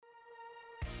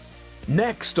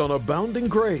Next on Abounding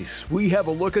Grace, we have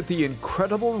a look at the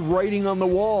incredible writing on the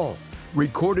wall,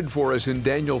 recorded for us in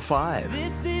Daniel 5.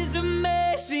 This is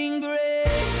amazing grace.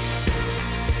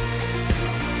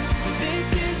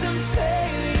 This is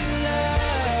unfailing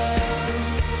love.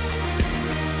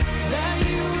 That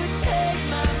you would take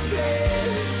my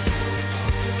place.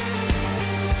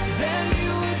 That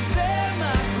you would bear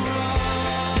my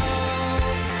cross.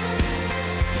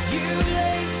 You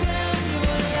laid down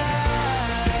your life.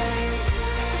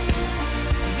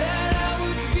 That I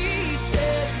would be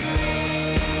set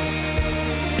free.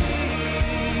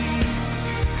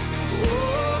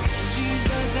 Oh,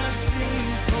 Jesus, I sing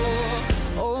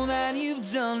for all that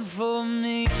you've done for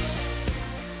me.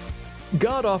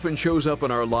 God often shows up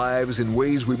in our lives in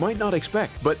ways we might not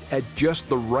expect, but at just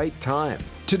the right time.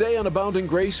 Today on Abounding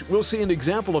Grace, we'll see an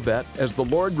example of that as the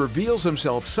Lord reveals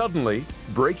Himself suddenly,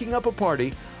 breaking up a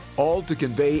party, all to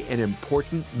convey an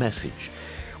important message.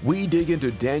 We dig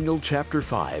into Daniel chapter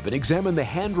 5 and examine the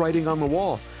handwriting on the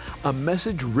wall, a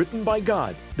message written by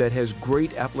God that has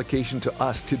great application to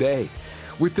us today.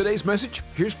 With today's message,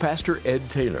 here's Pastor Ed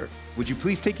Taylor. Would you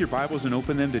please take your Bibles and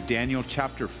open them to Daniel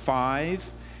chapter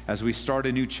 5 as we start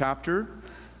a new chapter?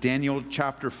 Daniel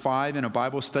chapter 5 in a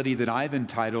Bible study that I've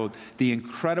entitled, The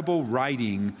Incredible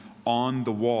Writing on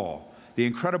the Wall. The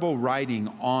Incredible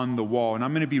Writing on the Wall. And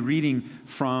I'm going to be reading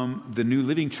from the New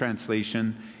Living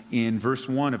Translation in verse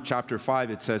 1 of chapter 5.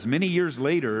 It says, "Many years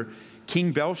later,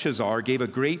 King Belshazzar gave a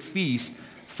great feast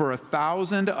for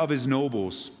 1,000 of his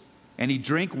nobles, and he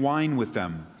drank wine with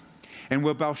them. And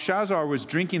while Belshazzar was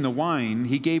drinking the wine,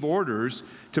 he gave orders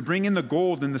to bring in the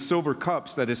gold and the silver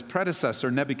cups that his predecessor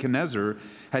Nebuchadnezzar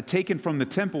had taken from the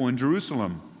temple in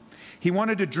Jerusalem. He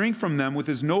wanted to drink from them with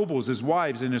his nobles, his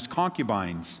wives, and his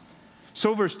concubines.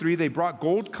 So, verse 3, they brought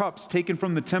gold cups taken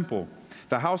from the temple,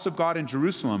 the house of God in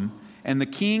Jerusalem, and the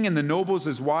king and the nobles,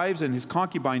 his wives, and his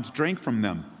concubines drank from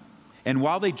them. And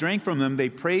while they drank from them, they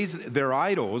praised their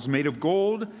idols made of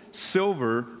gold,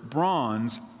 silver,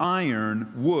 bronze,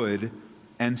 iron, wood,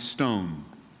 and stone."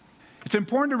 It's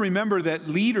important to remember that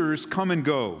leaders come and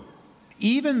go.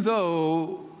 Even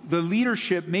though the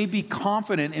leadership may be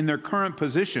confident in their current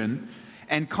position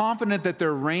and confident that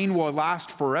their reign will last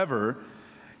forever,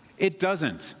 it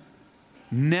doesn't.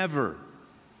 Never,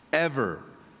 ever.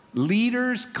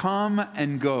 Leaders come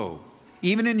and go.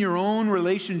 Even in your own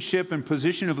relationship and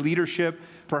position of leadership,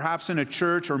 perhaps in a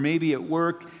church or maybe at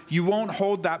work, you won't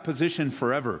hold that position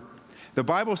forever. The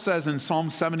Bible says in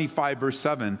Psalm 75, verse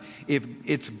 7, if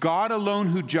it's God alone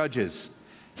who judges,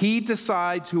 He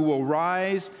decides who will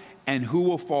rise and who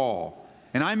will fall.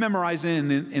 And I memorized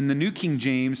in the New King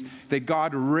James that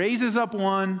God raises up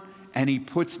one and He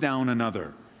puts down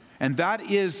another. And that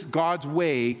is God's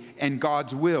way and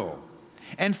God's will.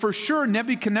 And for sure,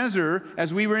 Nebuchadnezzar,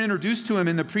 as we were introduced to him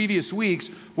in the previous weeks,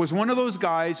 was one of those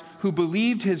guys who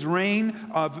believed his reign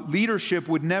of leadership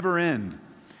would never end.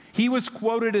 He was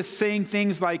quoted as saying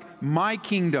things like, "My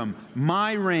kingdom,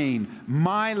 my reign,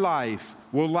 my life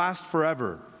will last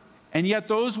forever." And yet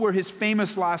those were his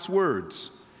famous last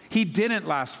words. He didn't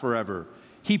last forever.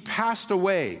 He passed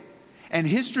away. And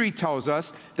history tells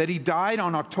us that he died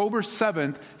on October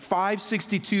 7th,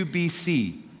 562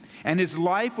 BC. And his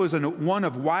life was one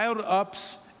of wild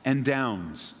ups and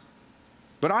downs.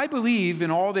 But I believe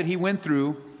in all that he went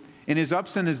through, in his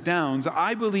ups and his downs,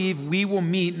 I believe we will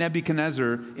meet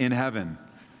Nebuchadnezzar in heaven.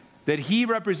 That he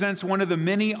represents one of the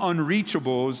many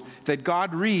unreachables that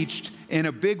God reached in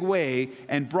a big way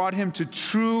and brought him to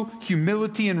true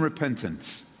humility and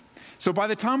repentance. So by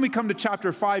the time we come to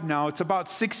chapter 5 now, it's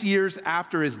about 6 years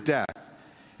after his death.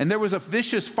 And there was a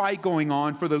vicious fight going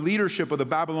on for the leadership of the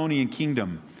Babylonian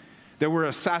kingdom. There were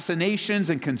assassinations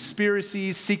and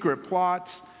conspiracies, secret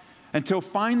plots, until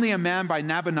finally a man by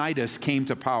Nabonidus came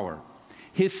to power.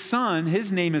 His son,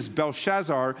 his name is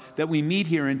Belshazzar, that we meet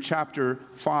here in chapter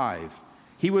 5.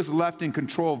 He was left in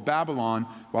control of Babylon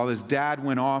while his dad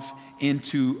went off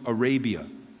into Arabia.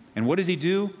 And what does he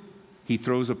do? He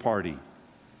throws a party.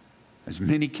 As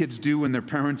many kids do when their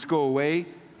parents go away,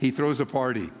 he throws a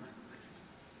party.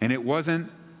 And it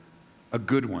wasn't a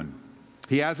good one.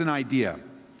 He has an idea.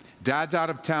 Dad's out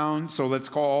of town, so let's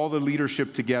call all the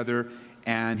leadership together,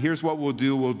 and here's what we'll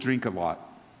do. We'll drink a lot,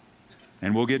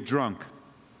 and we'll get drunk.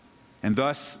 And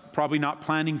thus, probably not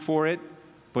planning for it,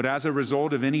 but as a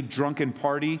result of any drunken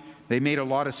party, they made a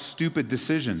lot of stupid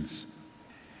decisions.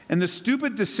 And the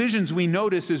stupid decisions we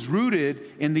notice is rooted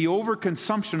in the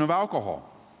overconsumption of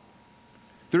alcohol.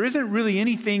 There isn't really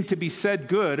anything to be said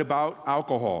good about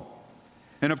alcohol.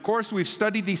 And of course, we've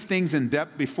studied these things in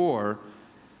depth before,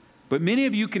 but many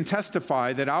of you can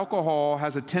testify that alcohol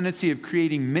has a tendency of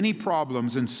creating many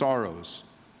problems and sorrows.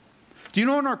 Do you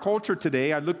know in our culture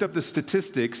today, I looked up the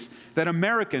statistics, that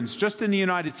Americans, just in the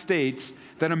United States,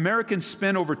 that Americans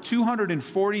spend over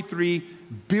 $243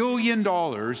 billion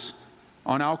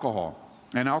on alcohol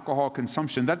and alcohol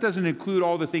consumption. That doesn't include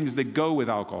all the things that go with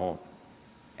alcohol.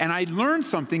 And I learned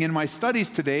something in my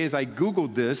studies today as I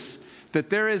Googled this, that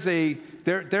there is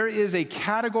a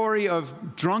category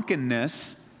of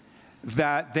drunkenness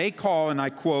that they call, and I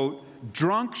quote,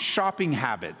 drunk shopping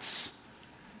habits.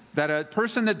 That a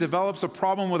person that develops a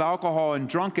problem with alcohol and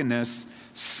drunkenness,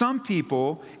 some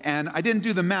people, and I didn't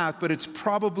do the math, but it's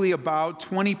probably about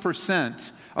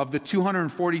 20% of the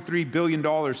 $243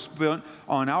 billion spent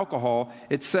on alcohol.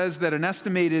 It says that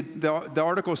the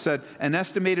article said, that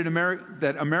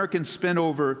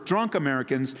drunk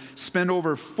Americans spend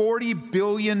over $40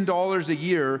 billion a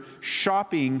year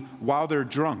shopping while they're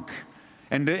drunk.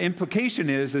 And the implication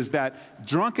is that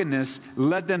drunkenness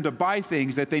led them to buy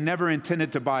things that they never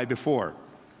intended to buy before.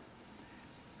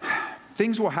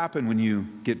 Things will happen when you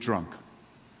get drunk,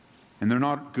 and they're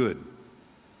not good.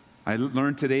 I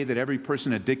learned today that every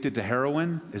person addicted to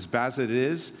heroin, as bad as it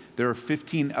is, there are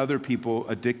 15 other people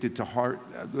addicted to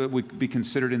would be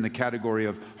considered in the category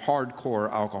of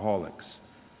hardcore alcoholics.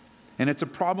 And it's a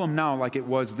problem now like it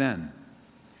was then.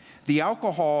 The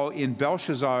alcohol in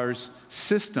Belshazzar's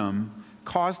system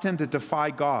caused him to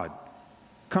defy God.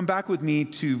 Come back with me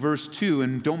to verse 2,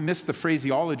 and don't miss the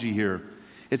phraseology here.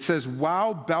 It says,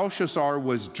 while Belshazzar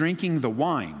was drinking the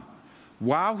wine,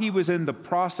 while he was in the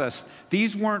process,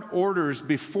 these weren't orders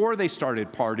before they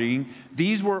started partying.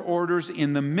 These were orders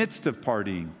in the midst of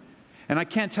partying. And I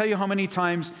can't tell you how many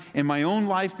times in my own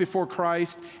life before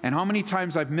Christ and how many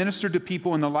times I've ministered to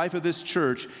people in the life of this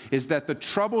church is that the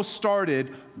trouble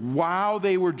started while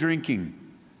they were drinking.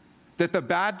 That the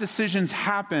bad decisions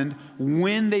happened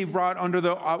when they brought under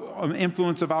the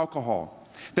influence of alcohol.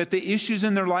 That the issues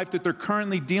in their life that they're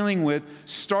currently dealing with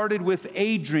started with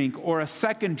a drink or a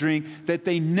second drink that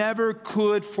they never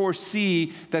could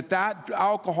foresee that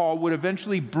alcohol would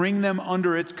eventually bring them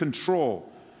under its control.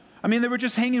 I mean, they were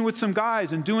just hanging with some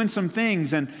guys and doing some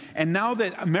things. And now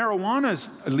that marijuana is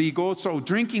legal, so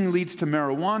drinking leads to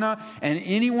marijuana. And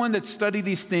anyone that studied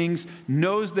these things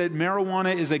knows that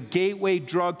marijuana is a gateway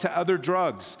drug to other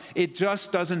drugs. It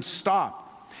just doesn't stop.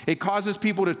 It causes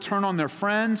people to turn on their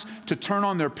friends, to turn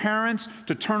on their parents,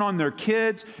 to turn on their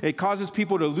kids. It causes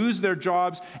people to lose their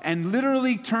jobs and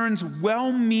literally turns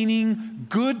well-meaning,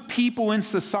 good people in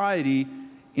society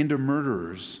into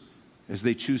murderers as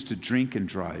they choose to drink and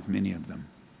drive, many of them.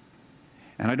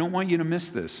 And I don't want you to miss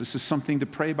this. This is something to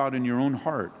pray about in your own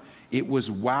heart. It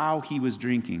was while he was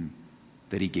drinking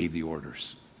that he gave the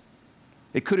orders.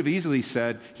 It could have easily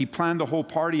said he planned the whole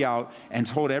party out and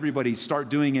told everybody, start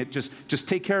doing it, just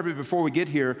take care of it before we get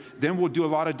here, then we'll do a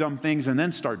lot of dumb things and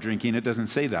then start drinking. It doesn't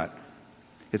say that.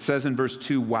 It says in verse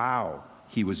 2, while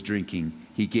he was drinking,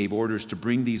 he gave orders to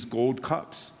bring these gold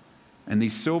cups and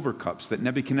these silver cups that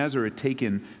Nebuchadnezzar had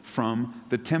taken from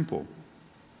the temple.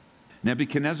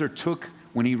 Nebuchadnezzar took,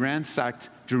 when he ransacked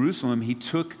Jerusalem, he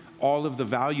took all of the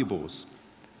valuables.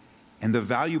 And the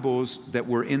valuables that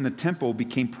were in the temple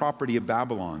became property of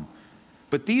Babylon.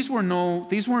 But these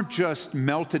weren't just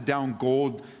melted down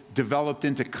gold developed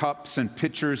into cups and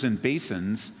pitchers and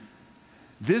basins.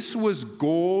 This was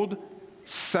gold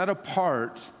set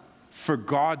apart for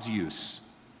God's use.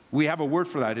 We have a word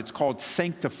for that. It's called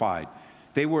sanctified.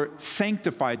 They were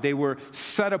sanctified. They were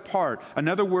set apart.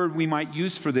 Another word we might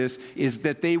use for this is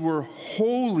that they were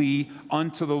holy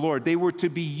unto the Lord. They were to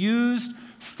be used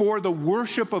for the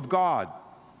worship of God.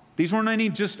 These weren't any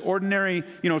just ordinary,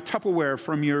 Tupperware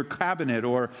from your cabinet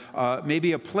or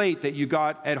maybe a plate that you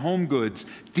got at Home Goods.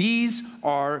 These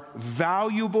are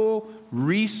valuable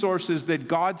resources that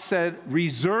God said,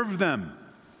 reserve them.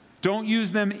 Don't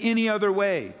use them any other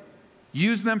way.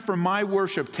 Use them for my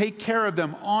worship. Take care of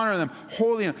them. Honor them.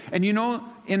 Holy them. And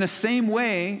in the same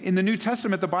way, in the New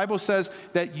Testament, the Bible says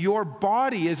that your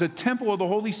body is a temple of the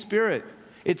Holy Spirit.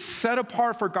 It's set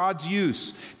apart for God's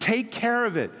use. Take care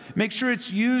of it. Make sure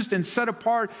it's used and set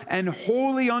apart and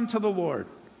holy unto the Lord.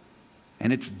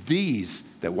 And it's these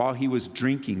that while he was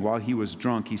drinking, while he was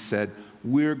drunk, he said,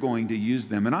 we're going to use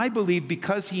them. And I believe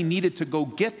because he needed to go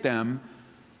get them,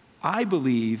 I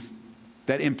believe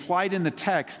that implied in the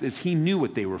text is he knew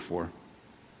what they were for.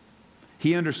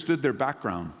 He understood their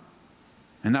background.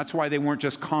 And that's why they weren't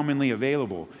just commonly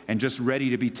available and just ready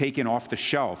to be taken off the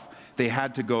shelf. They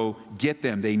had to go get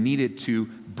them. They needed to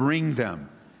bring them.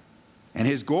 And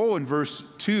his goal in verse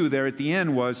 2 there at the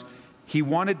end was he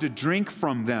wanted to drink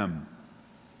from them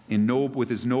with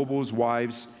his nobles,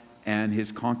 wives, and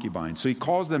his concubines. So he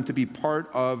calls them to be part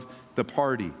of the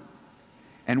party.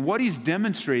 And what he's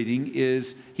demonstrating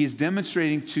is he's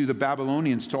demonstrating to the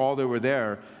Babylonians, to all that were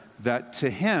there, that to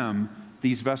him,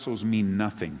 these vessels mean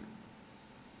nothing.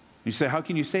 You say, how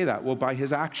can you say that? Well, by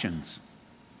his actions.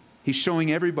 He's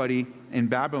showing everybody in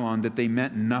Babylon that they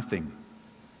meant nothing,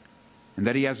 and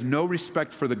that he has no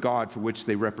respect for the God for which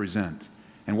they represent.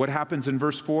 And what happens in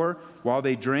verse 4? While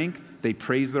they drink, they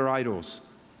praise their idols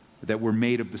that were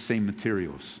made of the same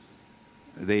materials.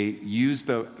 They use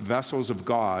the vessels of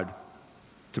God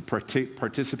to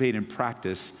participate and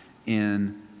practice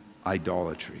in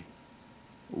idolatry.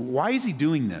 Why is he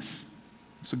doing this?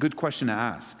 It's a good question to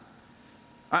ask.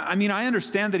 I mean, I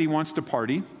understand that he wants to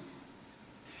party.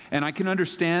 And I can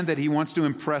understand that he wants to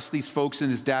impress these folks in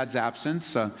his dad's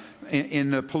absence.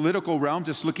 In the political realm,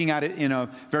 just looking at it in a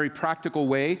very practical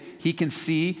way, he can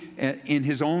see in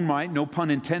his own mind, no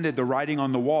pun intended, the writing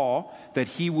on the wall, that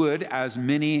he would, as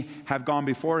many have gone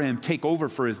before him, take over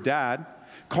for his dad,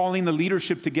 calling the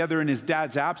leadership together in his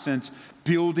dad's absence,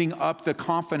 building up the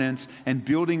confidence and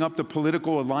building up the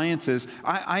political alliances.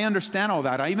 I understand all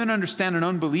that. I even understand an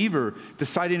unbeliever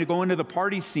deciding to go into the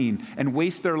party scene and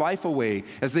waste their life away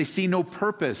as they see no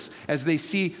purpose, as they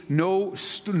see no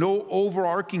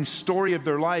overarching story of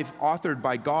their life authored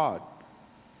by God.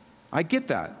 I get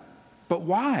that. But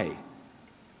why?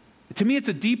 To me, it's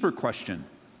a deeper question.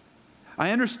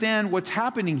 I understand what's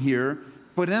happening here,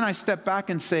 but then I step back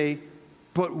and say,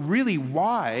 but really,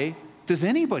 why does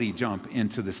anybody jump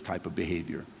into this type of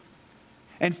behavior?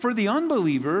 And for the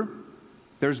unbeliever,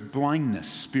 there's blindness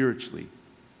spiritually,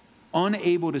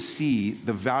 unable to see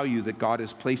the value that God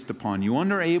has placed upon you,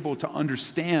 unable to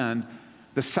understand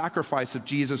the sacrifice of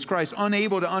Jesus Christ,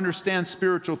 unable to understand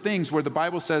spiritual things, where the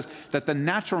Bible says that the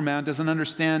natural man doesn't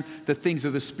understand the things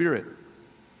of the Spirit.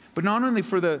 But not only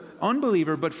for the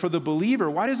unbeliever, but for the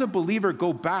believer, why does a believer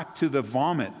go back to the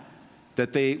vomit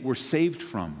that they were saved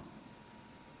from?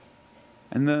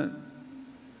 And the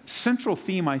central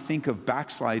theme, I think, of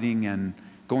backsliding and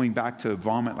going back to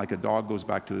vomit like a dog goes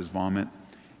back to his vomit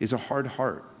is a hard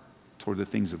heart toward the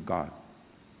things of God.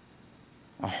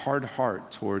 A hard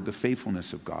heart toward the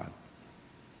faithfulness of God.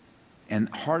 And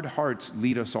hard hearts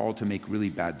lead us all to make really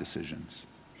bad decisions.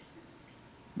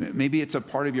 Maybe it's a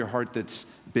part of your heart that's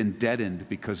been deadened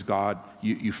because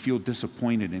you feel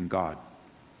disappointed in God.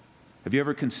 Have you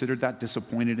ever considered that,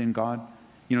 disappointed in God?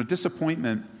 You know,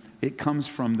 disappointment, it comes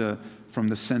from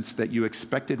the sense that you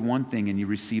expected one thing and you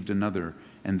received another,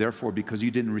 and therefore, because you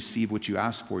didn't receive what you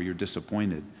asked for, you're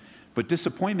disappointed. But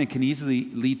disappointment can easily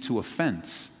lead to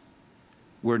offense,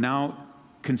 where now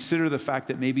consider the fact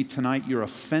that maybe tonight you're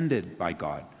offended by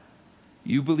God.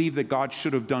 You believe that God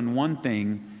should have done one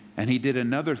thing and he did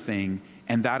another thing,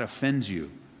 and that offends you.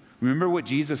 Remember what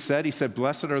Jesus said? He said,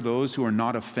 "Blessed are those who are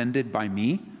not offended by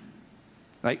me."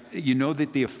 Like, you know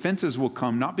that the offenses will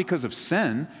come not because of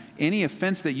sin. Any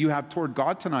offense that you have toward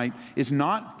God tonight is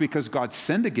not because God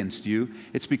sinned against you.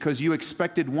 It's because you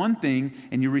expected one thing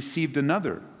and you received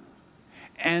another.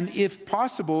 And if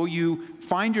possible, you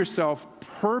find yourself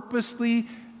purposely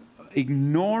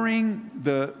ignoring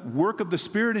the work of the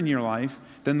Spirit in your life,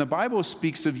 then the Bible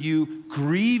speaks of you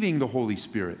grieving the Holy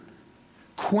Spirit,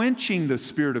 quenching the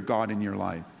Spirit of God in your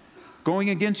life, going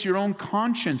against your own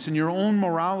conscience and your own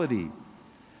morality.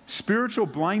 Spiritual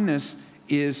blindness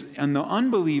is, in the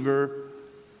unbeliever,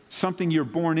 something you're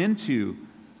born into.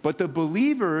 But the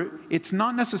believer, it's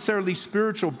not necessarily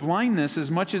spiritual blindness as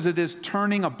much as it is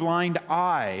turning a blind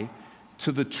eye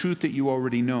to the truth that you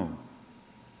already know.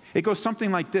 It goes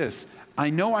something like this: I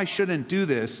know I shouldn't do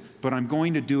this, but I'm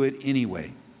going to do it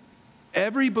anyway.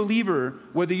 Every believer,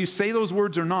 whether you say those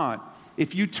words or not,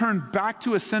 if you turn back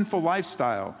to a sinful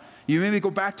lifestyle, you maybe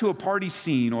go back to a party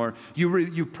scene, or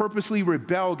you purposely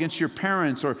rebel against your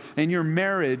parents or in your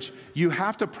marriage, you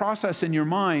have to process in your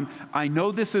mind, I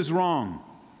know this is wrong,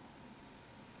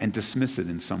 and dismiss it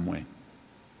in some way.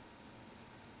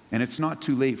 And it's not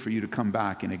too late for you to come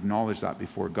back and acknowledge that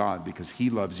before God, because He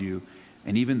loves you,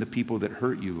 and even the people that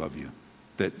hurt you love you,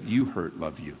 that you hurt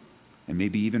love you, and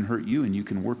maybe even hurt you, and you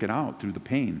can work it out through the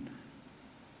pain.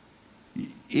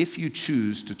 If you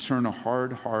choose to turn a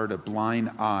hard heart, a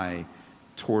blind eye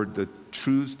toward the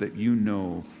truths that you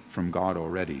know from God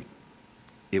already,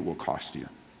 it will cost you.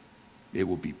 It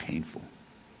will be painful.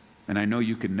 And I know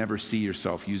you could never see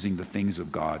yourself using the things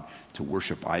of God to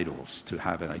worship idols, to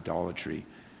have an idolatry.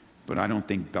 But I don't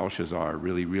think Belshazzar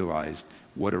really realized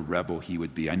what a rebel he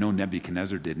would be. I know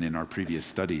Nebuchadnezzar didn't in our previous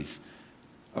studies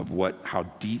of how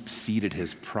deep-seated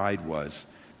his pride was,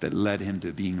 that led him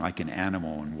to being like an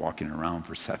animal and walking around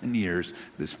for 7 years,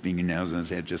 this fingernails in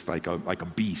his head, just like a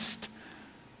beast.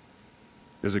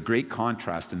 There's a great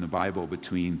contrast in the Bible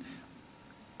between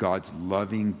God's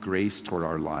loving grace toward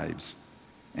our lives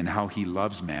and how he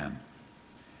loves man.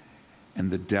 And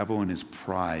the devil and his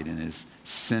pride and his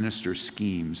sinister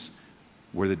schemes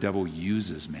where the devil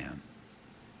uses man.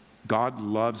 God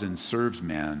loves and serves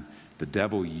man. The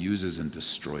devil uses and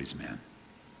destroys man.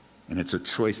 And it's a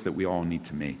choice that we all need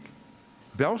to make.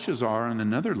 Belshazzar, on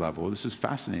another level, this is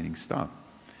fascinating stuff.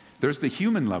 There's the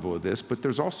human level of this, but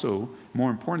there's also, more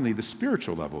importantly, the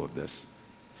spiritual level of this.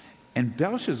 And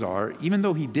Belshazzar, even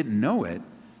though he didn't know it,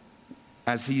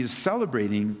 as he was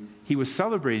celebrating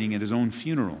at his own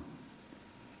funeral.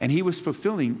 And he was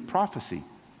fulfilling prophecy.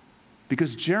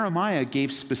 Because Jeremiah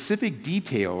gave specific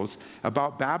details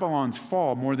about Babylon's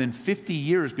fall more than 50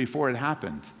 years before it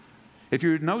happened. If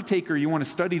you're a note taker, you want to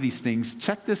study these things,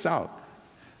 check this out.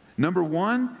 Number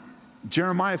one,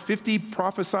 Jeremiah 50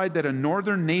 prophesied that a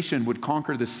northern nation would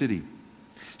conquer the city.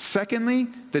 Secondly,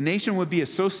 the nation would be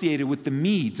associated with the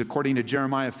Medes, according to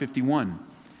Jeremiah 51.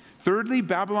 Thirdly,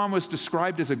 Babylon was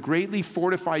described as a greatly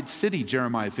fortified city,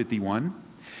 Jeremiah 51.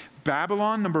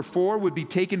 Babylon, number 4, would be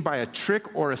taken by a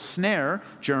trick or a snare,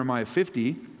 Jeremiah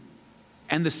 50.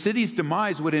 And the city's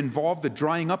demise would involve the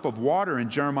drying up of water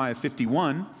in Jeremiah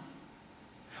 51.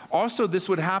 Also, this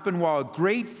would happen while a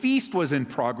great feast was in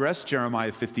progress,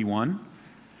 Jeremiah 51.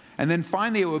 And then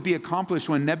finally, it would be accomplished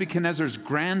when Nebuchadnezzar's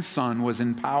grandson was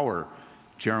in power,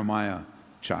 Jeremiah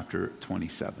chapter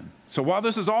 27. So while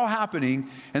this is all happening,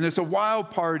 and there's a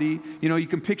wild party, you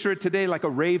can picture it today like a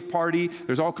rave party.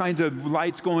 There's all kinds of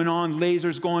lights going on,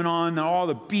 lasers going on, and all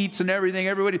the beats and everything.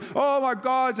 Everybody, oh, our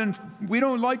gods, and we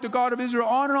don't like the God of Israel,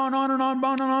 on and on, on and on,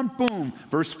 on and on, boom.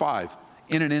 Verse 5,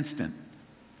 in an instant.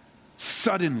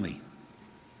 Suddenly.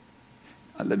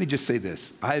 Let me just say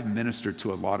this. I have ministered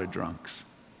to a lot of drunks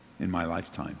in my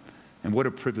lifetime. And what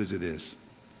a privilege it is.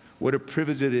 What a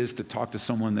privilege it is to talk to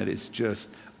someone that is just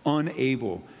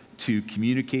unable to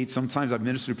communicate. Sometimes I've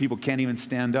ministered to people who can't even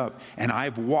stand up. And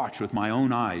I've watched with my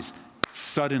own eyes,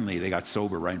 suddenly they got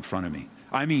sober right in front of me.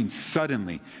 I mean,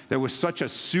 suddenly. There was such a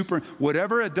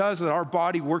whatever it does that our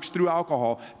body works through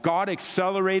alcohol, God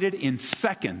accelerated in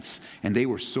seconds, and they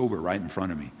were sober right in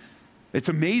front of me. It's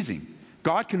amazing.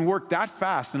 God can work that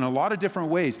fast in a lot of different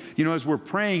ways. As we're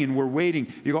praying and we're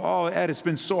waiting, you go, oh, Ed, it's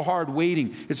been so hard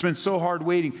waiting. It's been so hard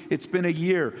waiting. It's been a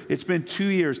year. It's been 2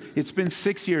 years. It's been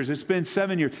 6 years. It's been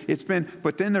 7 years.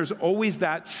 But then there's always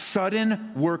that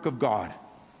sudden work of God.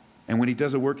 And when he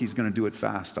does a work, he's going to do it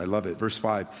fast. I love it. Verse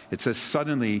 5, it says,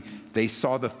 suddenly they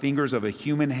saw the fingers of a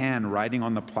human hand writing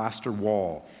on the plaster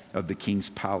wall of the king's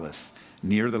palace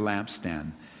near the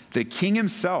lampstand. The king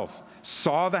himself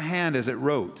saw the hand as it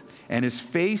wrote, and his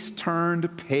face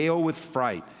turned pale with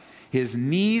fright. His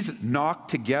knees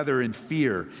knocked together in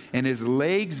fear, and his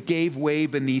legs gave way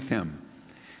beneath him.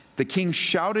 The king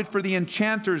shouted for the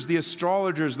enchanters, the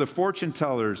astrologers, the fortune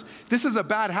tellers. This is a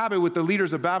bad habit with the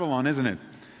leaders of Babylon, isn't it?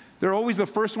 They're always the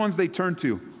first ones they turn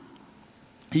to.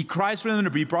 He cries for them to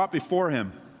be brought before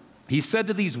him. He said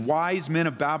to these wise men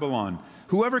of Babylon,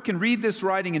 whoever can read this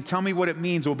writing and tell me what it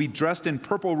means will be dressed in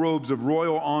purple robes of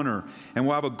royal honor and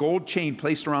will have a gold chain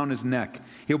placed around his neck.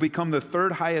 He'll become the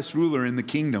third highest ruler in the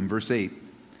kingdom. Verse 8.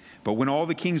 But when all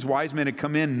the king's wise men had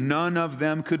come in, none of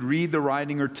them could read the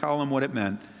writing or tell him what it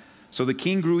meant. So the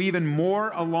king grew even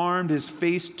more alarmed. His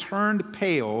face turned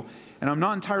pale. And I'm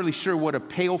not entirely sure what a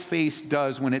pale face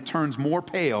does when it turns more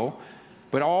pale.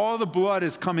 But all the blood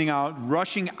is coming out,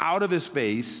 rushing out of his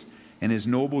face. And his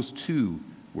nobles too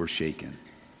were shaken.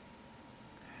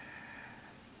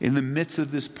 In the midst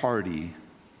of this party,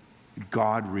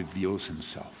 God reveals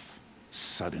himself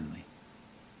suddenly.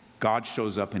 God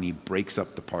shows up and he breaks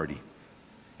up the party.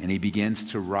 And he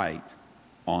begins to write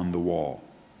on the wall.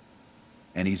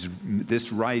 And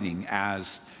this writing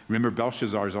remember,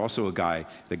 Belshazzar is also a guy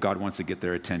that God wants to get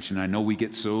their attention. I know we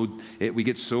get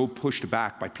so pushed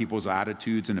back by people's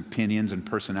attitudes and opinions and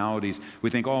personalities. We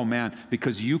think, oh man,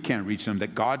 because you can't reach them,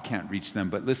 that God can't reach them.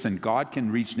 But listen, God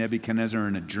can reach Nebuchadnezzar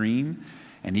in a dream,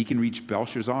 and he can reach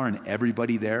Belshazzar and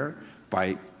everybody there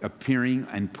by appearing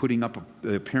and putting up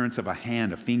the appearance of a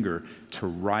hand, a finger, to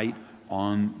write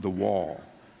on the wall.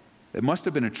 It must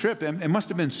have been a trip. It must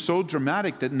have been so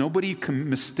dramatic that nobody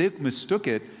mistook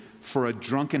it for a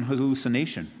drunken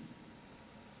hallucination.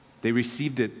 They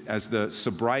received it as the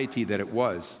sobriety that it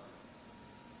was.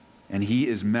 And he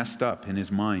is messed up in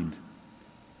his mind,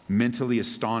 mentally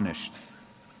astonished,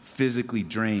 physically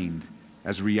drained,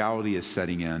 as reality is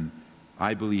setting in.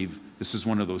 I believe this is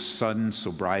one of those sudden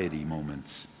sobriety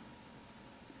moments.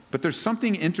 But there's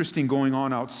something interesting going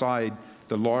on outside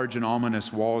the large and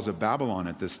ominous walls of Babylon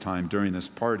at this time during this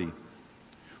party.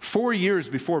 4 years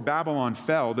before Babylon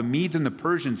fell, the Medes and the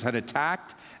Persians had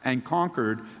attacked and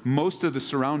conquered most of the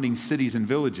surrounding cities and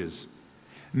villages.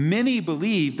 Many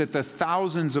believed that the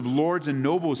thousands of lords and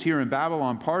nobles here in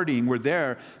Babylon partying were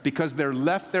there because they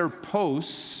left their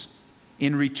posts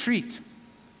in retreat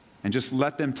and just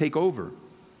let them take over.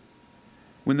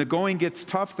 When the going gets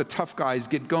tough, the tough guys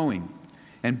get going.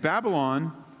 And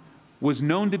Babylon was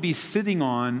known to be sitting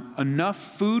on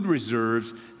enough food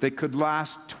reserves that could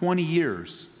last 20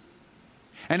 years.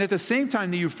 And at the same time,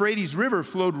 the Euphrates River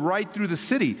flowed right through the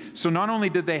city. So not only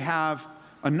did they have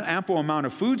an ample amount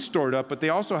of food stored up, but they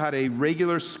also had a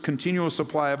regular, continual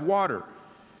supply of water.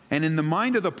 And in the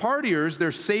mind of the partiers,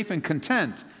 they're safe and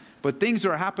content. But things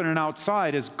are happening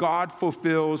outside as God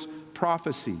fulfills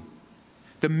prophecy.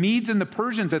 The Medes and the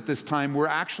Persians at this time were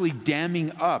actually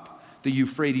damming up the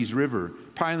Euphrates River,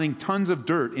 piling tons of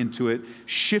dirt into it,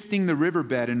 shifting the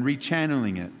riverbed and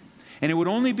rechanneling it. And it would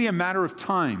only be a matter of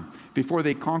time before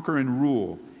they conquer and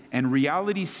rule. And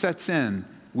reality sets in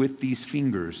with these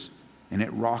fingers, and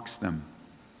it rocks them.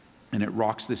 And it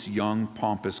rocks this young,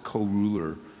 pompous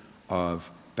co-ruler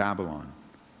of Babylon.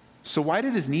 So why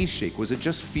did his knees shake? Was it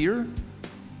just fear?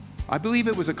 I believe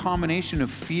it was a combination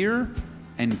of fear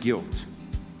and guilt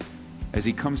as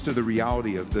he comes to the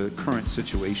reality of the current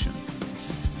situation.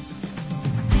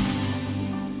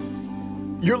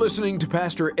 You're listening to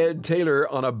Pastor Ed Taylor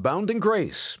on Abounding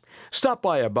Grace. Stop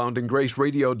by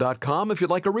AboundingGraceRadio.com if you'd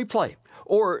like a replay,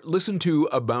 or listen to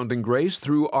Abounding Grace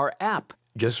through our app.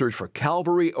 Just search for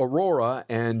Calvary Aurora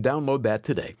and download that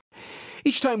today.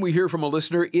 Each time we hear from a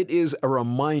listener, it is a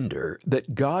reminder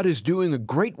that God is doing a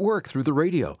great work through the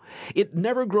radio. It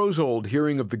never grows old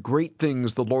hearing of the great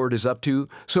things the Lord is up to,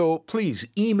 so please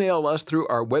email us through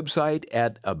our website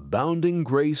at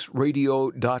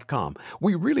AboundingGraceRadio.com.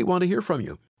 We really want to hear from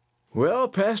you. Well,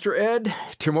 Pastor Ed,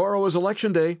 tomorrow is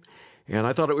Election Day, and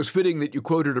I thought it was fitting that you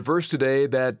quoted a verse today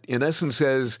that in essence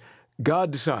says, God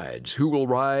decides who will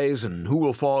rise and who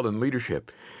will fall in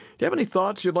leadership. Do you have any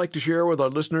thoughts you'd like to share with our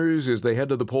listeners as they head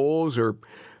to the polls, or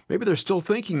maybe they're still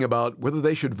thinking about whether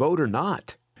they should vote or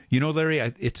not? You know, Larry,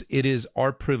 it is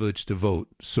our privilege to vote.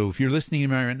 So if you're listening to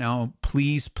me right now,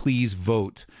 please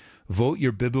vote. Vote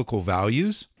your biblical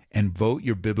values and vote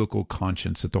your biblical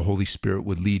conscience that the Holy Spirit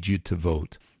would lead you to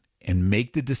vote. And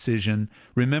make the decision.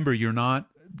 Remember,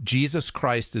 Jesus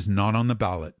Christ is not on the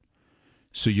ballot.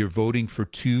 So you're voting for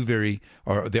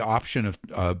the option of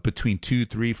between 2,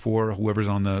 3, 4, whoever's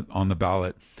on the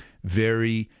ballot,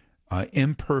 very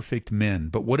imperfect men.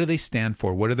 But what do they stand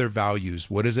for? What are their values?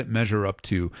 What does it measure up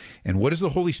to? And what is the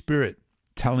Holy Spirit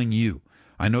telling you?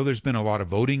 I know there's been a lot of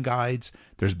voting guides.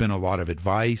 There's been a lot of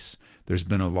advice. There's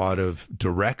been a lot of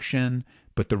direction.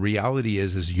 But the reality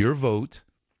is your vote,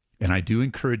 and I do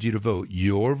encourage you to vote,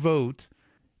 your vote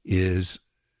is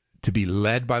to be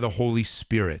led by the Holy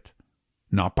Spirit.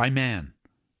 Not by man,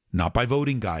 not by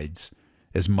voting guides.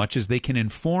 As much as they can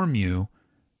inform you,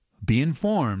 be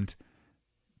informed,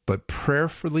 but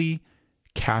prayerfully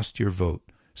cast your vote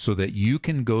so that you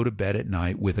can go to bed at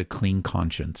night with a clean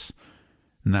conscience.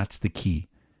 And that's the key,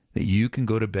 that you can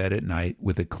go to bed at night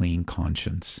with a clean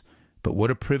conscience. But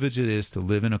what a privilege it is to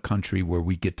live in a country where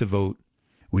we get to vote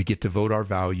our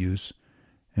values,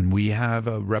 and we have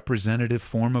a representative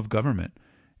form of government.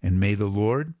 And may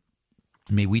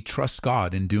we trust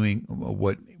God in doing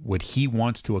what He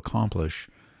wants to accomplish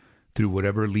through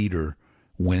whatever leader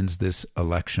wins this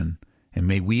election. And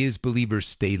may we as believers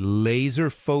stay laser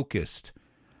focused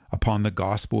upon the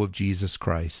gospel of Jesus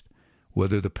Christ.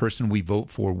 Whether the person we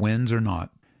vote for wins or not,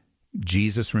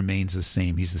 Jesus remains the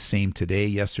same. He's the same today,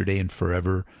 yesterday, and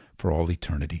forever, for all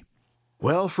eternity.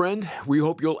 Well, friend, we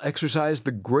hope you'll exercise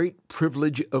the great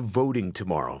privilege of voting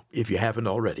tomorrow, if you haven't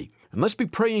already. And let's be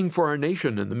praying for our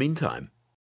nation in the meantime.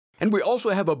 And we also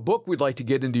have a book we'd like to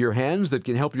get into your hands that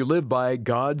can help you live by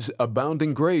God's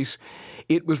abounding grace.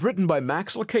 It was written by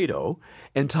Max Lucado,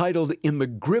 entitled In the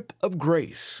Grip of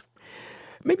Grace.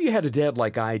 Maybe you had a dad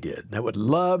like I did that would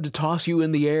love to toss you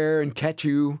in the air and catch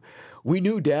you. We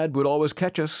knew Dad would always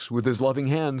catch us with his loving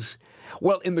hands.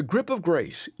 Well, in the grip of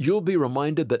grace, you'll be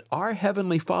reminded that our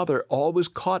Heavenly Father always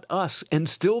caught us and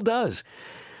still does.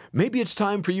 Maybe it's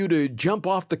time for you to jump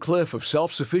off the cliff of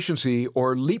self-sufficiency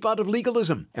or leap out of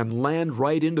legalism and land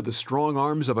right into the strong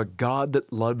arms of a God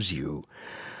that loves you.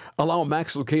 Allow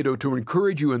Max Lucado to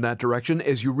encourage you in that direction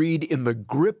as you read In the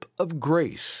Grip of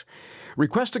Grace.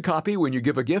 Request a copy when you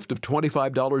give a gift of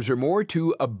 $25 or more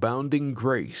to Abounding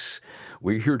Grace.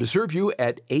 We're here to serve you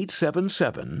at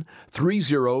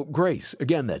 877-30-GRACE.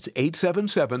 Again, that's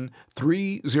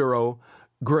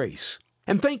 877-30-GRACE.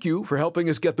 And thank you for helping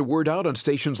us get the word out on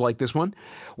stations like this one.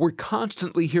 We're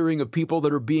constantly hearing of people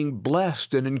that are being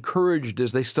blessed and encouraged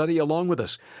as they study along with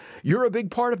us. You're a big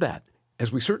part of that,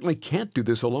 as we certainly can't do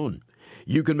this alone.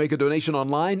 You can make a donation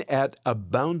online at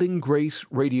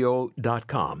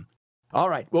aboundinggraceradio.com. All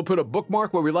right, we'll put a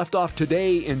bookmark where we left off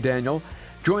today in Daniel.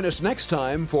 Join us next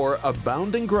time for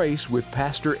Abounding Grace with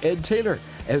Pastor Ed Taylor,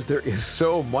 as there is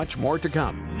so much more to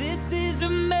come. This is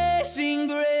amazing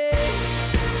grace.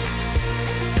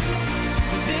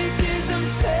 This is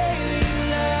unfailing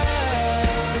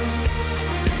love.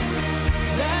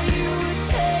 That you would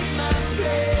take my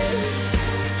place.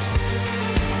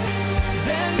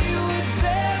 That you would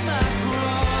bear my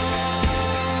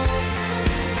cross.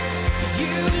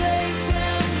 You laid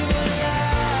down your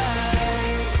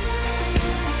life.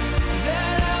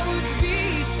 That I would be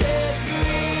set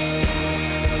free.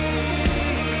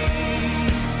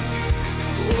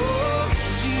 Oh,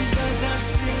 Jesus, I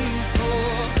sing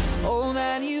for all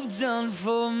that you've done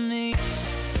for me.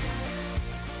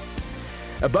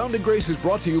 Abounding Grace is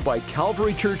brought to you by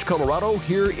Calvary Church, Colorado,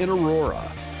 here in Aurora.